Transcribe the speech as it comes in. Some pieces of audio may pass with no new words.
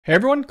Hey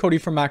everyone, Cody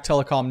from Mac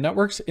Telecom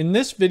Networks. In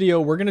this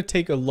video, we're going to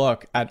take a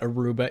look at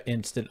Aruba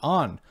Instant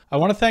On. I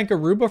want to thank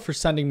Aruba for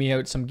sending me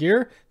out some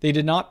gear. They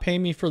did not pay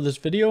me for this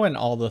video and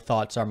all the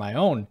thoughts are my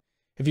own.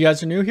 If you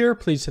guys are new here,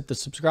 please hit the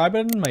subscribe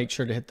button, make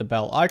sure to hit the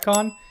bell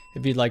icon.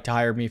 If you'd like to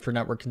hire me for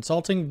network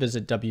consulting,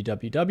 visit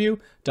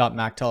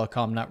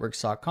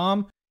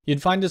www.mactelecomnetworks.com.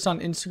 You'd find us on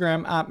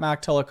Instagram at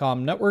Mac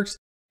Telecom Networks.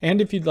 And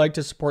if you'd like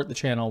to support the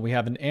channel, we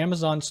have an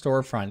Amazon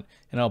storefront,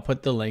 and I'll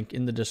put the link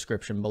in the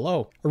description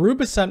below.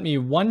 Aruba sent me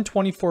one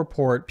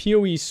 24-port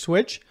PoE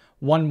switch,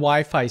 one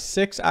Wi-Fi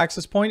 6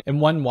 access point,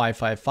 and one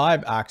Wi-Fi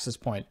 5 access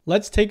point.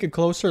 Let's take a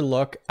closer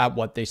look at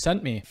what they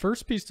sent me.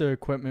 First piece of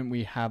equipment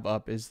we have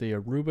up is the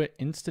Aruba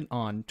Instant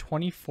On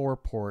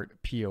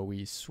 24-port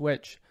PoE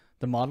switch.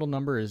 The model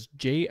number is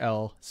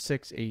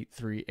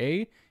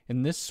JL683A,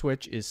 and this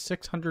switch is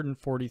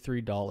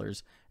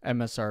 $643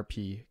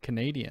 MSRP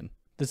Canadian.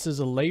 This is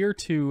a layer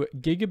 2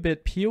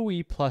 gigabit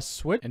PoE plus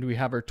switch, and we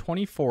have our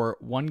 24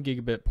 1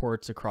 gigabit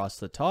ports across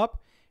the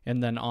top.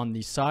 And then on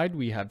the side,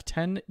 we have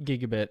 10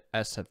 gigabit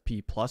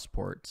SFP plus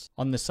ports.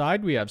 On the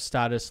side, we have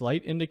status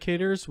light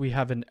indicators. We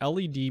have an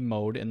LED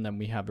mode, and then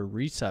we have a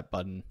reset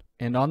button.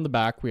 And on the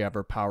back, we have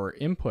our power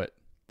input.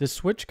 This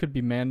switch could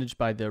be managed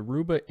by the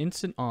Aruba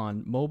Instant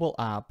On mobile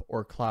app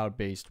or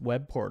cloud-based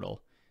web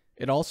portal.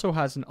 It also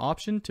has an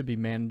option to be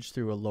managed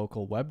through a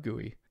local web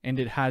GUI, and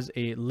it has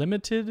a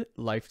limited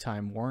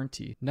lifetime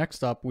warranty.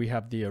 Next up, we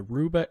have the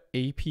Aruba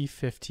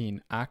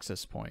AP15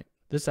 access point.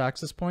 This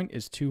access point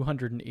is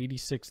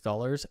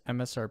 $286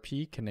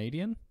 MSRP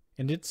Canadian,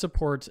 and it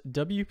supports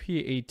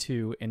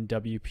WPA2 and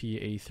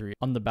WPA3.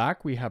 On the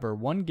back, we have our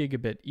 1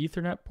 gigabit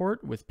Ethernet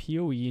port with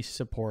PoE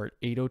support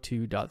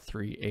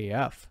 802.3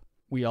 AF.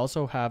 We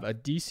also have a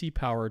DC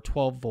power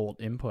 12 volt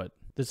input.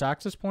 This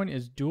access point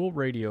is dual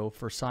radio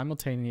for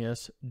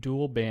simultaneous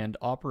dual band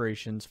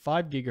operations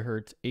 5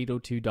 GHz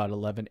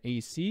 802.11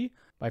 AC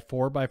by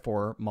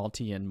 4x4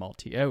 multi-in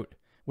multi-out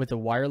with a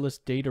wireless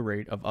data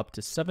rate of up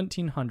to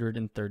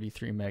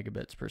 1733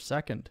 megabits per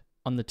second.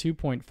 On the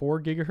 2.4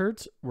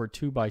 GHz, we're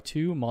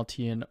 2x2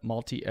 multi-in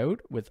multi-out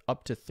with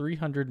up to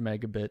 300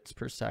 megabits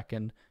per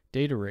second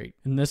data rate,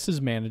 and this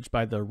is managed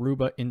by the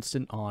Aruba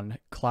Instant On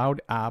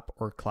cloud app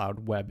or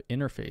cloud web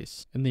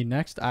interface. And the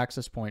next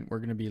access point we're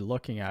going to be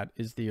looking at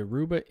is the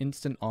Aruba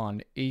Instant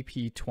On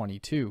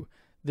AP22.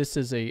 This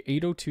is a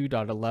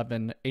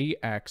 802.11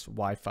 AX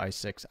Wi-Fi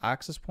 6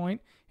 access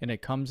point, and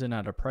it comes in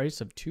at a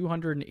price of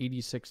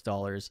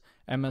 $286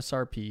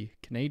 MSRP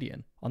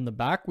Canadian. On the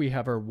back, we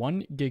have our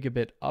 1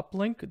 gigabit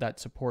uplink that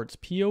supports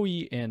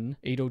PoE in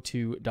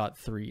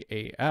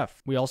 802.3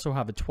 AF. We also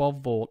have a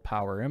 12 volt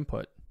power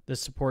input.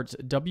 This supports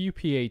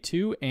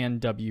WPA2 and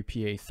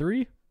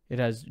WPA3. It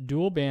has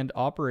dual band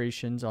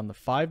operations on the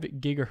 5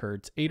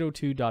 GHz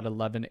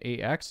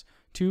 802.11 AX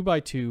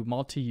 2x2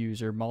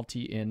 multi-user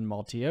multi-in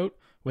multi-out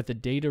with a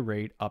data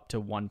rate up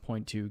to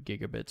 1.2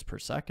 gigabits per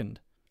second.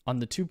 On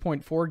the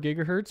 2.4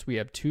 GHz, we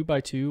have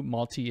 2x2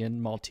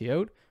 multi-in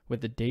multi-out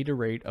with a data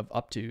rate of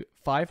up to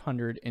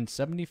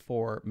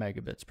 574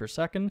 megabits per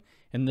second,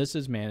 and this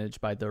is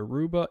managed by the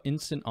Aruba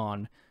Instant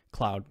On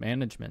Cloud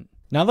Management.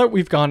 Now that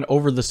we've gone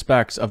over the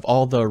specs of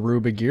all the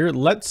Aruba gear,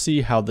 let's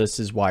see how this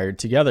is wired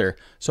together.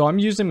 So I'm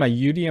using my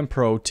UDM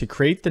Pro to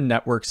create the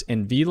networks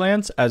in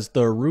VLANs, as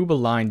the Aruba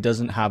line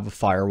doesn't have a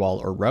firewall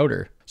or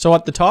router. So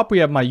at the top we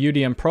have my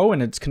UDM Pro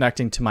and it's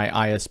connecting to my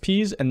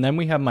ISPs, and then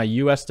we have my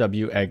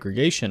USW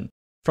aggregation.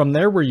 From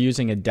there we're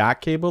using a DAC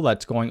cable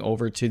that's going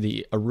over to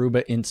the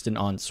Aruba Instant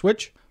On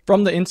switch.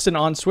 From the Instant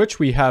On switch,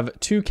 we have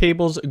 2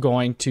 cables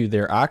going to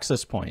their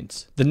access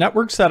points. The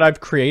networks that I've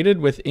created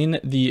within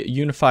the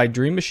Unified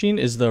Dream Machine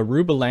is the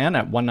Aruba LAN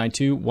at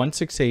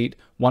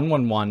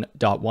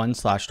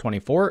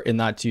 192.168.111.1/24, and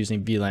that's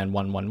using VLAN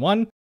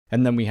 111.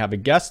 And then we have a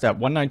guest at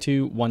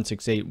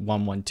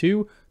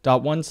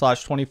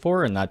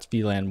 192.168.112.1/24, and that's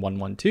VLAN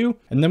 112.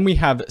 And then we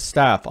have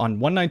staff on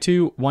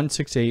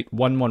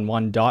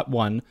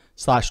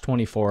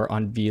 192.168.111.1/24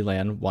 on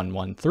VLAN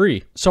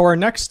 113. So our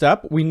next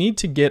step, we need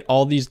to get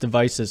all these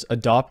devices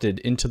adopted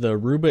into the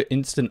Aruba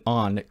Instant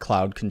On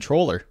cloud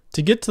controller.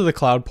 To get to the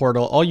cloud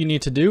portal, all you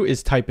need to do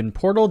is type in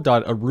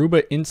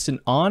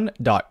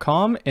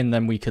portal.arubainstanton.com, and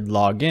then we could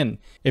log in.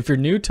 If you're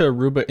new to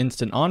Aruba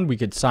Instant On, we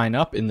could sign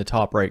up in the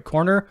top right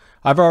corner.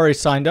 I've already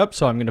signed up,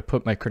 so I'm going to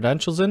put my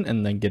credentials in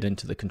and then get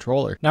into the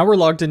controller. Now we're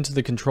logged into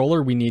the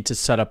controller, we need to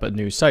set up a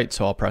new site,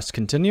 so I'll press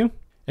continue.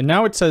 And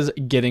now it says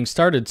getting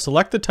started.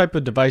 Select the type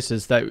of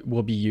devices that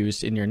will be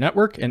used in your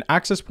network: an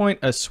access point,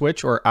 a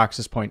switch, or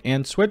access point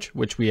and switch,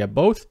 which we have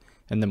both,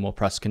 and then we'll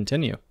press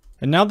continue.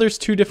 And now there's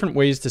 2 different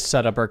ways to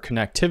set up our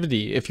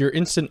connectivity. If your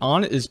Instant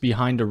On is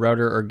behind a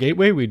router or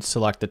gateway, we'd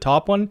select the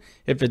top one.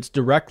 If it's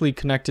directly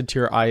connected to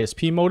your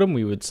ISP modem,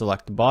 we would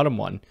select the bottom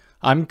one.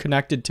 I'm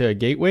connected to a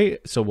gateway,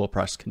 so we'll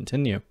press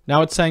continue.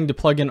 Now it's saying to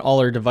plug in all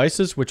our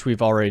devices, which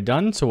we've already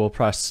done, so we'll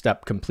press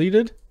step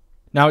completed.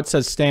 Now it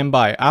says stand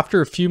by.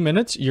 After a few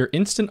minutes, your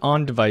Instant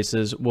On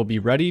devices will be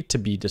ready to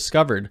be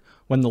discovered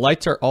when the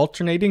lights are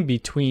alternating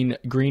between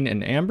green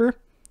and amber.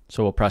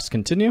 So we'll press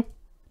continue.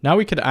 Now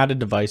we could add a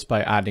device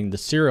by adding the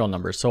serial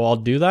number. So I'll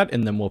do that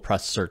and then we'll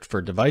press search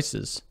for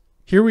devices.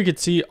 Here we could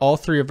see all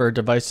three of our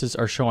devices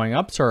are showing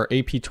up. So our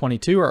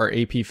AP22, our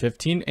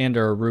AP15, and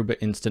our Aruba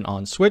Instant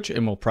On switch,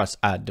 and we'll press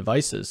add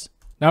devices.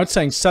 Now it's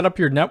saying set up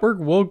your network.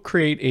 We'll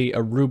create a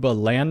Aruba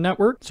LAN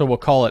network. So we'll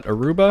call it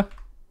Aruba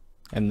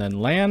and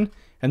then LAN,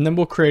 and then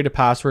we'll create a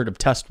password of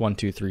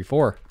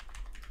test1234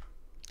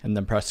 and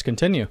then press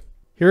continue.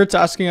 Here it's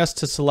asking us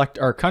to select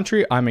our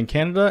country. I'm in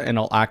Canada and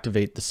I'll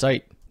activate the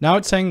site. Now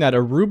it's saying that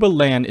Aruba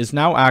LAN is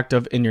now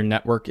active and your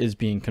network is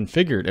being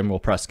configured, and we'll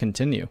press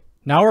continue.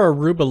 Now our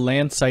Aruba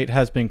LAN site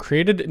has been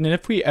created, and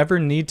if we ever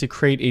need to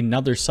create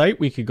another site,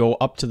 we could go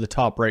up to the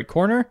top right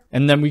corner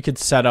and then we could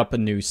set up a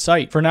new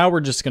site. For now, we're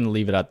just going to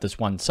leave it at this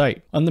one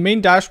site. On the main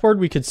dashboard,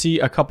 we could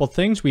see a couple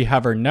things. We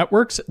have our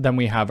networks, then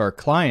we have our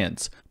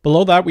clients.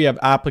 Below that, we have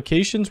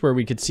applications where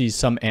we could see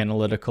some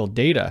analytical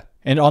data.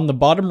 And on the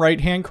bottom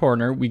right hand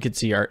corner, we could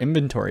see our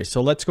inventory.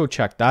 So let's go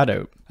check that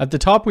out. At the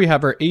top, we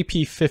have our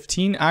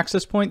AP15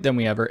 access point, then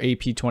we have our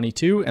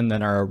AP22, and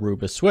then our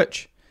Aruba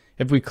switch.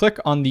 If we click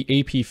on the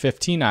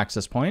AP15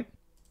 access point,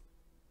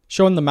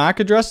 showing the MAC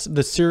address,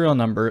 the serial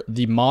number,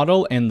 the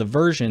model, and the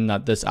version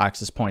that this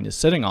access point is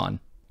sitting on.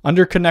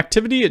 Under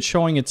connectivity, it's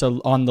showing it's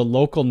on the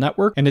local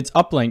network and it's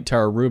uplinked to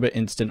our Aruba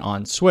Instant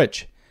On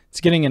switch. It's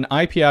getting an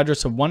IP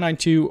address of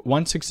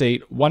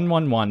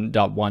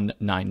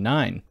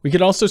 192.168.111.199. We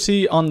could also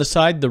see on the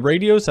side the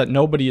radios that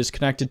nobody is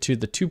connected to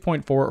the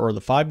 2.4 or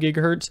the 5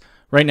 gigahertz.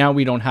 Right now,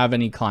 we don't have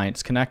any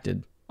clients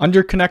connected.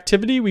 Under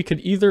connectivity, we could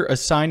either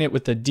assign it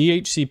with a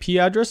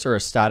DHCP address or a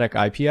static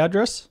IP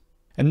address.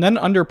 And then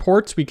under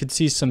ports, we could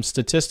see some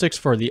statistics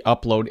for the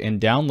upload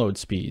and download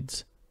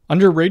speeds.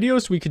 Under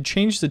radios, we could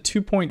change the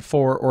 2.4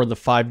 or the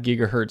 5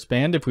 gigahertz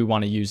band if we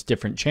want to use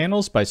different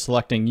channels by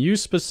selecting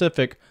use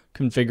specific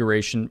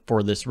configuration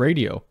for this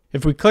radio.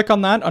 If we click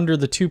on that under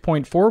the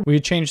 2.4, we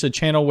would change the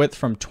channel width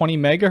from 20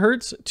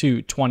 megahertz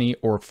to 20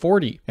 or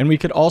 40. And we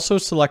could also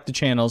select the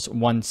channels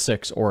 1,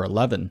 6, or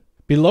 11.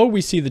 Below,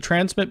 we see the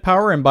transmit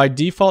power, and by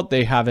default,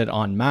 they have it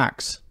on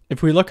max.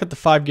 If we look at the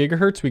 5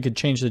 gigahertz, we could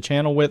change the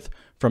channel width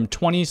from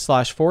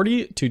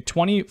 20/40 to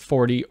 20,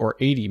 40, or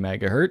 80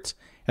 megahertz.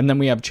 And then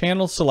we have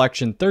channel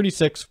selection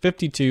 36,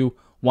 52,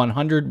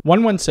 100,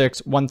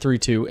 116,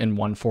 132, and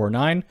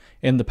 149.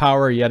 And the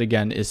power, yet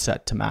again, is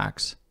set to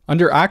max.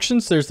 Under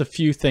actions, there's a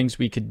few things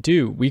we could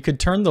do. We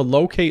could turn the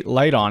locate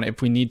light on if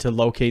we need to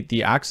locate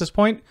the access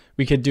point.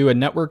 We could do a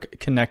network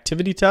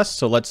connectivity test.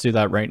 So let's do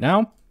that right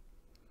now.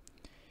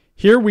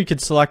 Here we could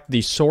select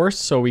the source,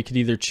 so we could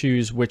either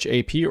choose which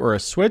AP or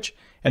a switch,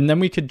 and then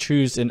we could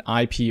choose an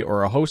IP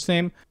or a host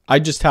name. I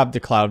just have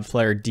the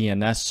Cloudflare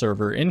DNS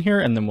server in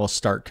here, and then we'll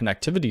start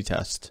connectivity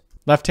test.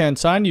 Left-hand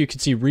side, you could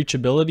see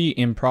reachability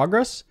in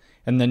progress,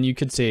 and then you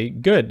could say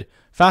good,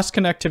 fast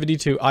connectivity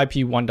to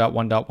IP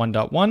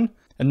 1.1.1.1,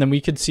 and then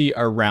we could see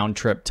our round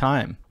trip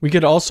time. We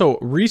could also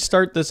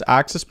restart this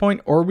access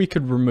point, or we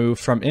could remove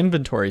from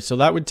inventory, so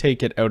that would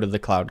take it out of the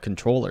cloud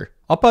controller.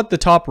 Up at the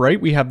top right,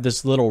 we have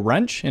this little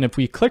wrench, and if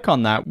we click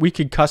on that, we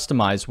could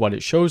customize what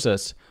it shows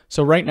us.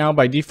 So right now,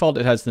 by default,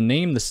 it has the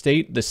name, the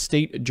state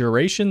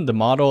duration, the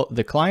model,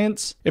 the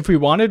clients. If we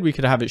wanted, we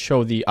could have it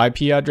show the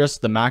IP address,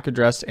 the MAC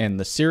address, and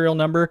the serial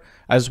number,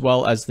 as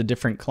well as the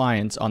different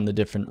clients on the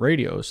different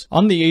radios.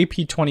 On the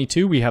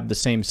AP22, we have the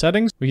same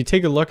settings. We can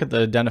take a look at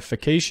the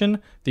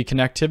identification, the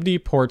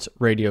connectivity, ports,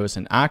 radios,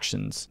 and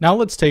actions. Now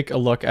let's take a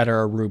look at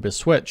our Aruba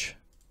switch.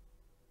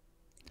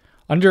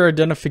 Under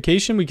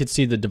identification, we could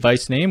see the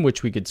device name,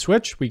 which we could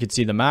switch. We could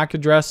see the MAC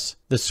address,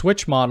 the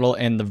switch model,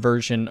 and the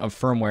version of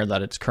firmware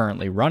that it's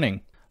currently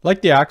running.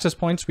 Like the access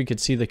points, we could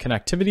see the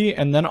connectivity,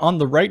 and then on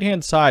the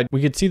right-hand side,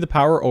 we could see the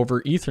power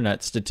over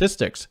Ethernet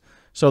statistics.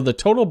 So the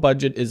total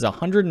budget is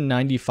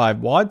 195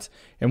 watts,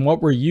 and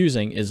what we're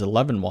using is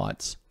 11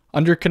 watts.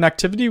 Under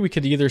connectivity, we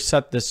could either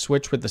set this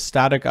switch with a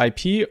static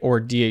IP or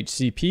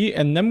DHCP,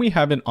 and then we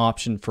have an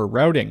option for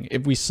routing.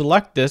 If we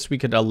select this, we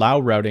could allow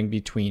routing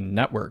between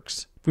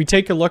networks. If we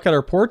take a look at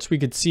our ports, we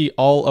could see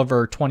all of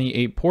our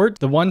 28 ports.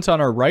 The ones on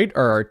our right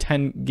are our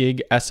 10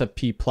 gig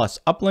SFP plus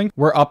uplink.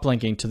 We're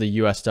uplinking to the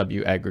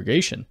USW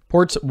aggregation.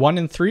 Ports 1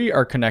 and 3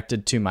 are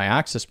connected to my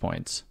access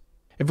points.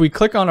 If we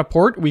click on a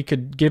port, we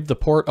could give the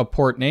port a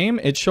port name.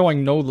 It's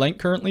showing no link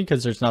currently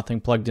because there's nothing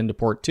plugged into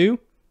port 2.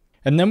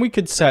 And then we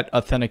could set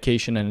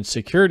authentication and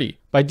security.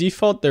 By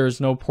default, there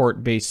is no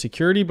port-based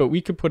security, but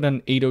we could put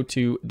an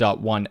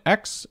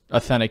 802.1x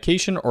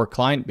authentication or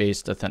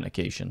client-based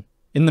authentication.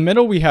 In the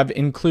middle, we have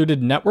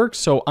included networks.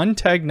 So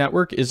untagged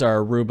network is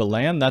our Aruba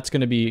LAN. That's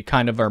going to be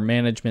kind of our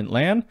management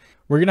LAN.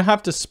 We're going to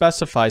have to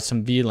specify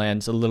some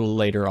VLANs a little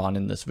later on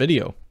in this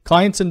video.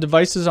 Clients and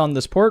devices on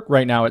this port,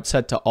 right now it's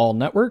set to all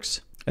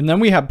networks. And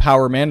then we have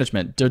power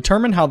management.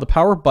 Determine how the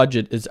power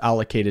budget is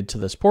allocated to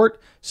this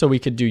port. So we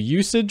could do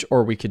usage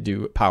or we could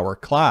do power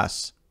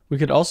class. We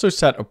could also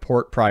set a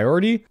port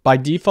priority. By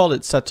default,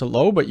 it's set to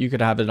low, but you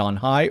could have it on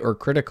high or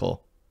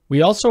critical.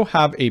 We also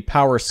have a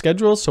power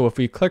schedule. So if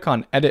we click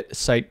on edit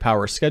site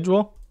power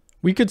schedule,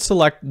 we could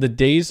select the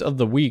days of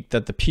the week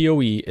that the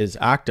PoE is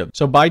active.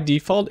 So by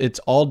default, it's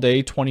all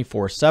day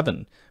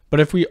 24/7. But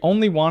if we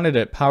only wanted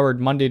it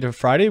powered Monday to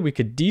Friday, we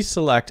could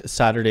deselect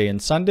Saturday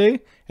and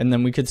Sunday, and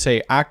then we could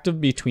say active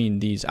between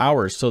these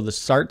hours. So the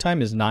start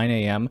time is 9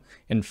 a.m.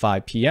 and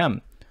 5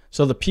 p.m.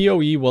 So the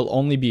PoE will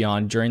only be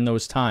on during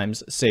those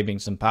times, saving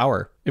some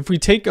power. If we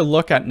take a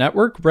look at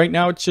network, right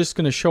now it's just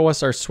going to show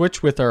us our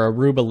switch with our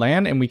Aruba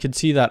LAN, and we can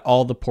see that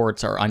all the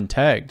ports are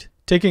untagged.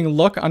 Taking a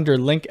look under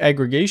link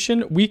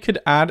aggregation, we could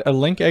add a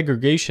link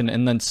aggregation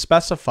and then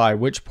specify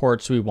which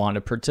ports we want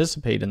to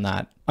participate in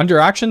that. Under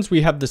actions,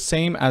 we have the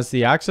same as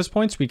the access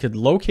points. We could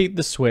locate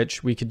the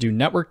switch, we could do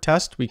network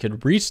test, we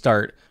could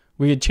restart,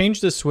 we could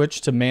change the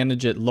switch to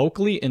manage it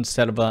locally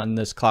instead of on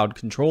this cloud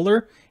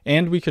controller,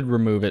 and we could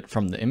remove it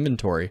from the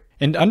inventory.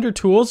 And under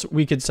tools,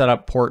 we could set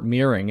up port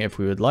mirroring if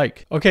we would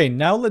like. Okay,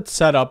 now let's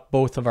set up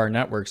both of our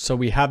networks. So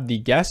we have the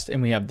guest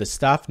and we have the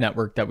staff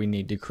network that we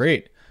need to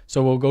create.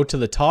 So we'll go to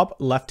the top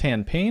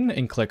left-hand pane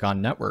and click on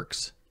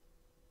networks.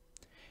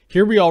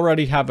 Here we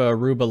already have a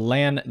Aruba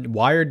LAN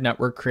wired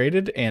network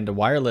created and a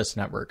wireless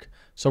network.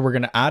 So we're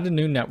going to add a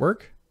new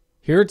network.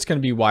 Here it's going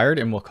to be wired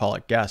and we'll call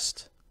it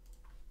guest.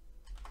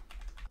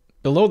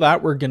 Below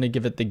that, we're going to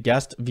give it the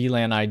guest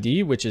VLAN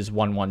ID, which is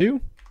 112.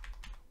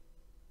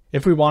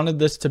 If we wanted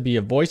this to be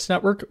a voice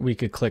network, we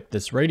could click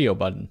this radio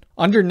button.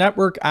 Under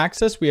network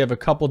access, we have a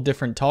couple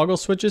different toggle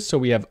switches. So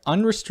we have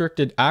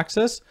unrestricted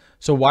access.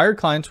 So wired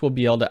clients will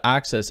be able to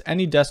access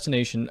any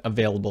destination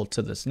available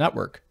to this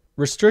network.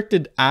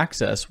 Restricted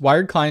access,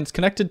 wired clients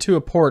connected to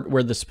a port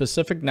where the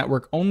specific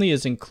network only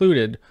is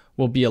included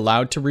will be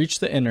allowed to reach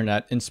the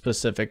internet in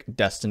specific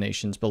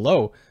destinations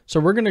below. So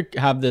we're going to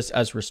have this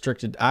as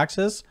restricted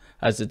access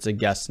as it's a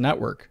guest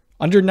network.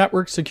 Under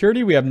network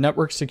security, we have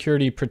network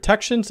security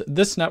protections.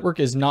 This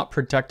network is not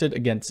protected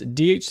against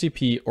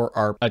DHCP or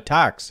ARP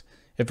attacks.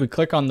 If we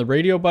click on the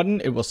radio button,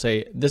 it will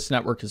say this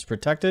network is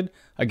protected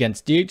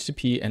against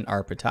DHCP and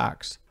ARP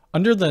attacks.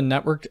 Under the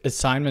network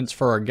assignments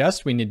for our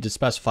guest, we need to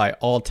specify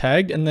all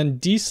tagged and then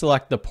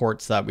deselect the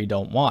ports that we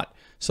don't want.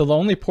 So the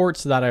only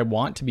ports that I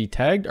want to be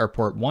tagged are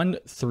port 1,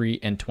 3,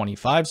 and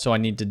 25. So I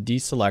need to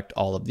deselect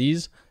all of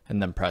these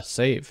and then press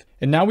save.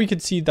 And now we can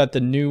see that the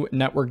new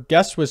network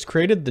guest was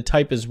created. The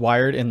type is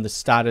wired and the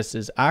status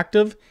is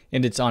active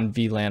and it's on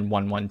VLAN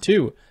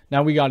 112.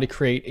 Now we got to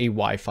create a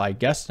Wi-Fi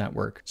guest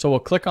network. So we'll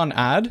click on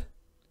add,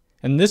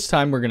 and this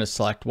time we're going to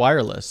select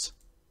wireless.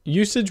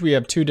 Usage, we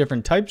have two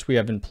different types. We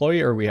have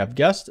employee or we have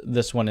guest.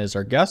 This one is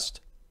our guest.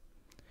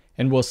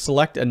 And we'll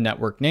select a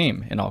network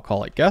name and I'll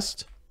call it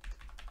guest.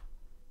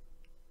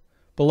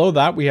 Below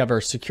that, we have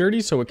our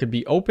security. So it could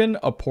be open,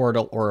 a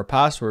portal, or a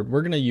password.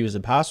 We're going to use a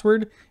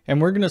password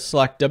and we're going to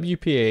select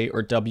WPA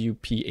or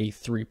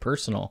WPA3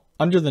 personal.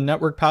 Under the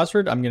network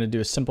password, I'm going to do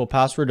a simple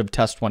password of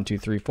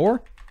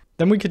test1234.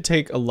 Then we could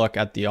take a look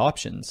at the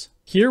options.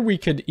 Here we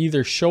could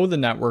either show the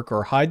network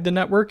or hide the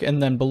network.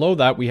 And then below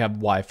that, we have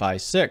Wi-Fi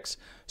 6.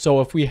 So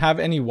if we have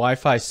any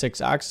Wi-Fi 6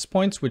 access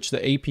points, which the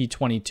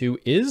AP22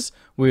 is,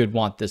 we would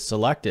want this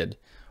selected.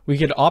 We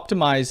could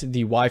optimize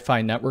the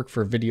Wi-Fi network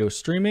for video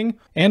streaming,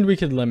 and we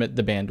could limit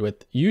the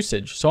bandwidth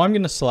usage. So I'm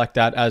going to select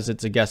that as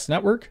it's a guest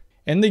network,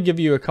 and they give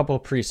you a couple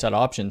of preset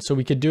options. So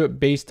we could do it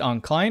based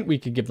on client. We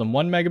could give them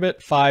 1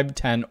 megabit, 5,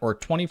 10, or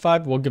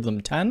 25. We'll give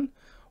them 10,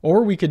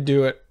 or we could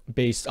do it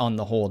based on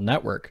the whole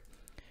network.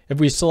 If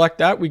we select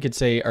that, we could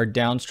say our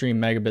downstream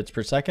megabits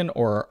per second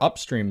or our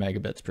upstream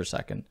megabits per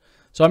second.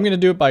 So I'm going to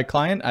do it by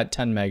client at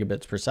 10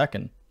 megabits per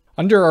second.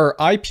 Under our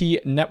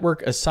IP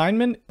network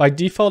assignment, by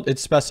default, it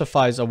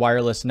specifies a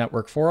wireless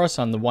network for us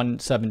on the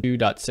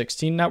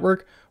 172.16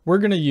 network. We're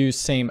going to use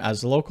same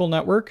as local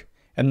network,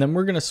 and then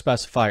we're going to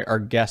specify our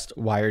guest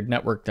wired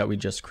network that we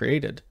just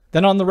created.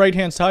 Then on the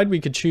right-hand side, we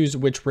could choose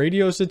which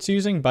radios it's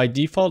using. By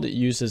default, it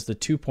uses the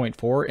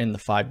 2.4 and the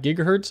 5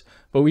 gigahertz,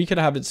 but we could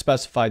have it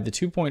specified the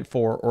 2.4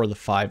 or the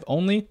 5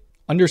 only.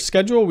 Under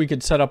schedule, we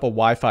could set up a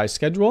Wi-Fi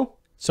schedule.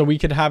 So we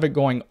could have it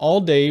going all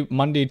day,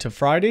 Monday to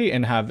Friday,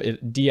 and have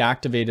it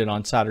deactivated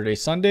on Saturday,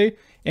 Sunday.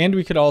 And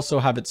we could also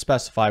have it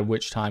specify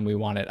which time we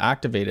want it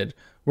activated.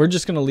 We're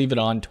just going to leave it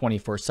on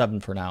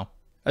 24/7 for now.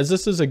 As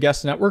this is a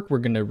guest network, we're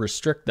going to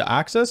restrict the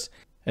access.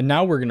 And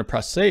now we're going to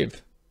press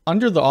save.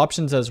 Under the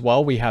options as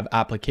well, we have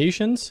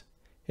applications.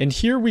 And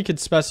here we could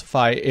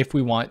specify if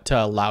we want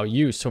to allow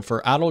use. So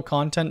for adult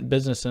content,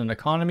 business and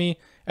economy,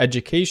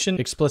 education,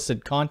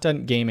 explicit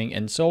content, gaming,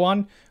 and so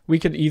on, we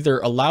could either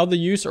allow the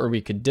use or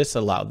we could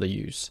disallow the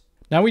use.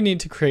 Now we need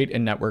to create a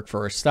network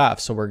for our staff.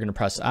 So we're going to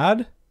press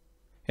add,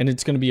 and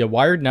it's going to be a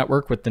wired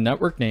network with the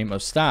network name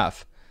of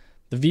staff.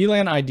 The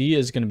VLAN ID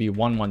is going to be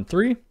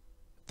 113.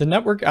 The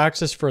network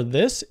access for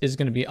this is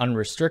going to be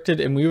unrestricted,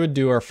 and we would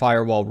do our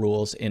firewall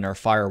rules in our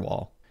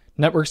firewall.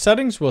 Network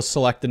settings, we'll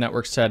select the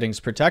network settings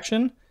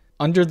protection.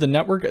 Under the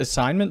network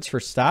assignments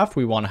for staff,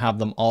 we want to have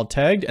them all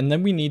tagged, and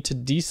then we need to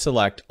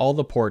deselect all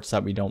the ports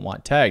that we don't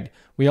want tagged.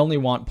 We only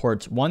want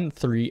ports 1,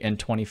 3, and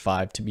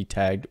 25 to be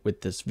tagged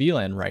with this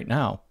VLAN right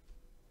now.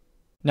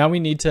 Now we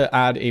need to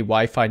add a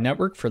Wi-Fi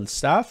network for the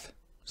staff.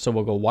 So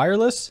we'll go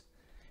wireless,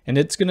 and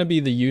it's going to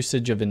be the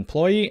usage of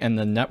employee, and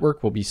the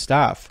network will be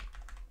staff.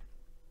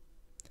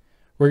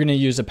 We're going to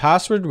use a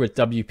password with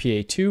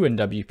WPA2 and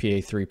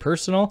WPA3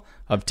 personal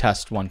of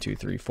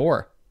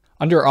test1234.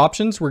 Under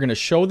options, we're going to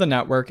show the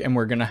network and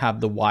we're going to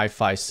have the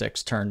Wi-Fi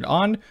 6 turned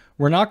on.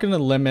 We're not going to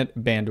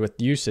limit bandwidth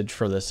usage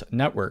for this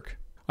network.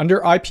 Under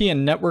IP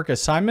and network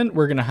assignment,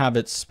 we're going to have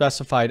it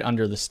specified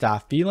under the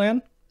staff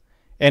VLAN,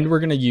 and we're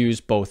going to use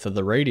both of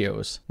the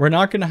radios. We're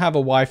not going to have a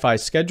Wi-Fi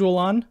schedule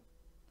on,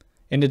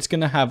 and it's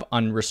going to have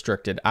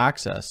unrestricted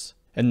access.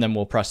 And then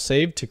we'll press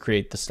save to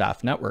create the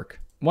staff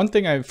network. One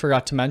thing I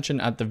forgot to mention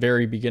at the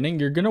very beginning,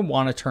 you're going to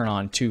want to turn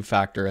on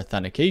two-factor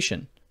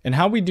authentication. And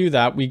how we do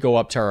that, we go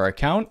up to our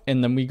account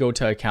and then we go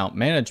to account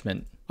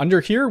management. Under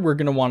here, we're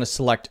going to want to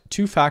select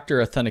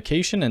two-factor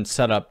authentication and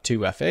set up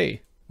 2FA.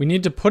 We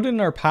need to put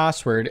in our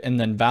password and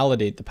then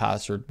validate the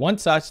password.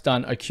 Once that's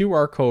done, a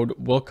QR code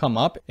will come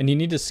up and you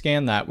need to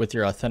scan that with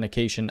your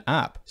authentication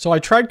app. So I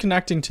tried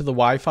connecting to the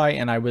Wi-Fi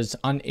and I was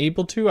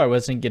unable to. I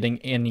wasn't getting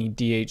any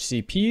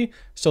DHCP.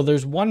 So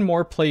there's one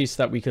more place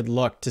that we could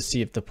look to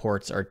see if the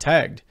ports are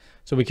tagged.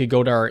 So we could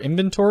go to our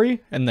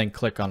inventory and then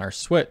click on our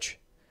switch.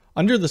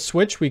 Under the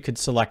switch, we could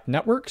select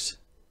networks.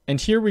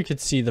 And here we could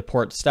see the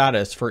port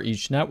status for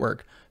each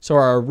network. So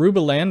our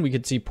Aruba LAN, we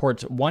could see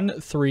ports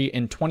 1, 3,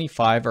 and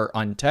 25 are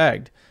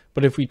untagged.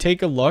 But if we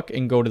take a look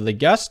and go to the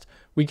guest,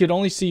 we could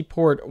only see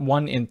port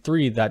 1 and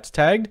 3 that's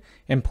tagged,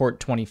 and port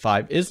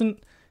 25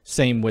 isn't.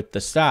 Same with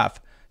the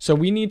staff. So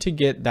we need to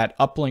get that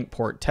uplink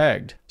port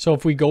tagged. So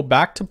if we go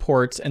back to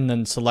ports and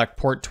then select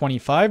port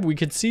 25, we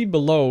could see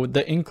below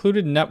the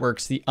included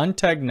networks, the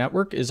untagged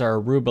network is our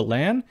Aruba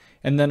LAN,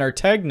 and then our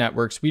tagged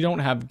networks, we don't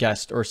have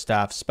guest or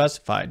staff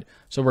specified.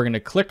 So we're going to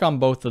click on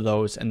both of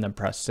those and then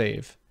press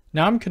save.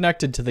 Now I'm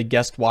connected to the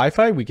guest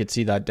Wi-Fi. We could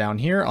see that down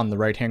here on the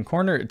right-hand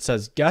corner. It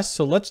says guest.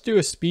 So let's do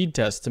a speed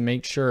test to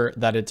make sure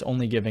that it's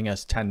only giving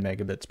us 10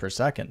 megabits per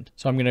second.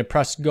 So I'm going to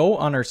press go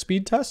on our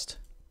speed test.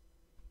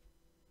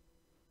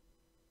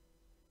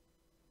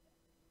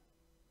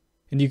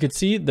 And you can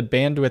see the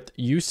bandwidth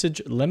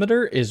usage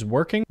limiter is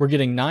working. We're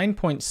getting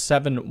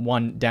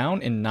 9.71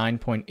 down and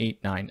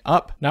 9.89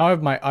 up. Now I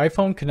have my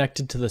iPhone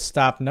connected to the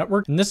staff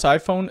network, and this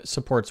iPhone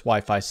supports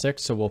Wi-Fi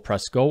 6, so we'll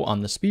press go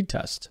on the speed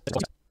test.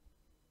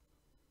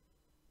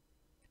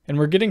 And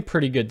we're getting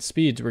pretty good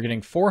speeds. We're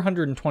getting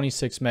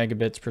 426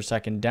 megabits per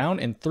second down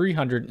and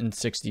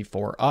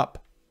 364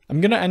 up.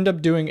 I'm going to end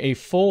up doing a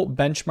full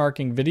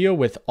benchmarking video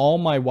with all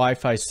my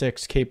Wi-Fi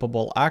 6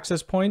 capable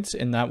access points,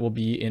 and that will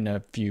be in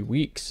a few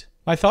weeks.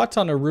 My thoughts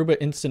on Aruba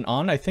Instant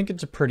On, I think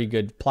it's a pretty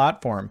good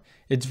platform.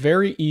 It's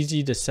very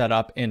easy to set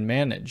up and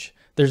manage.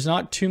 There's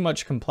not too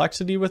much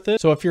complexity with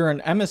it. So if you're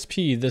an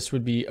MSP, this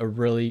would be a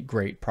really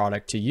great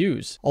product to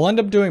use. I'll end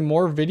up doing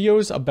more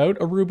videos about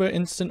Aruba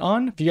Instant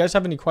On. If you guys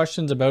have any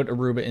questions about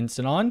Aruba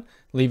Instant On,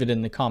 leave it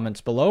in the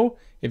comments below.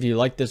 If you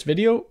like this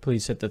video,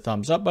 please hit the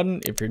thumbs up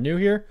button. If you're new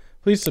here,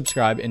 please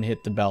subscribe and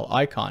hit the bell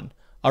icon.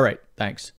 All right, thanks.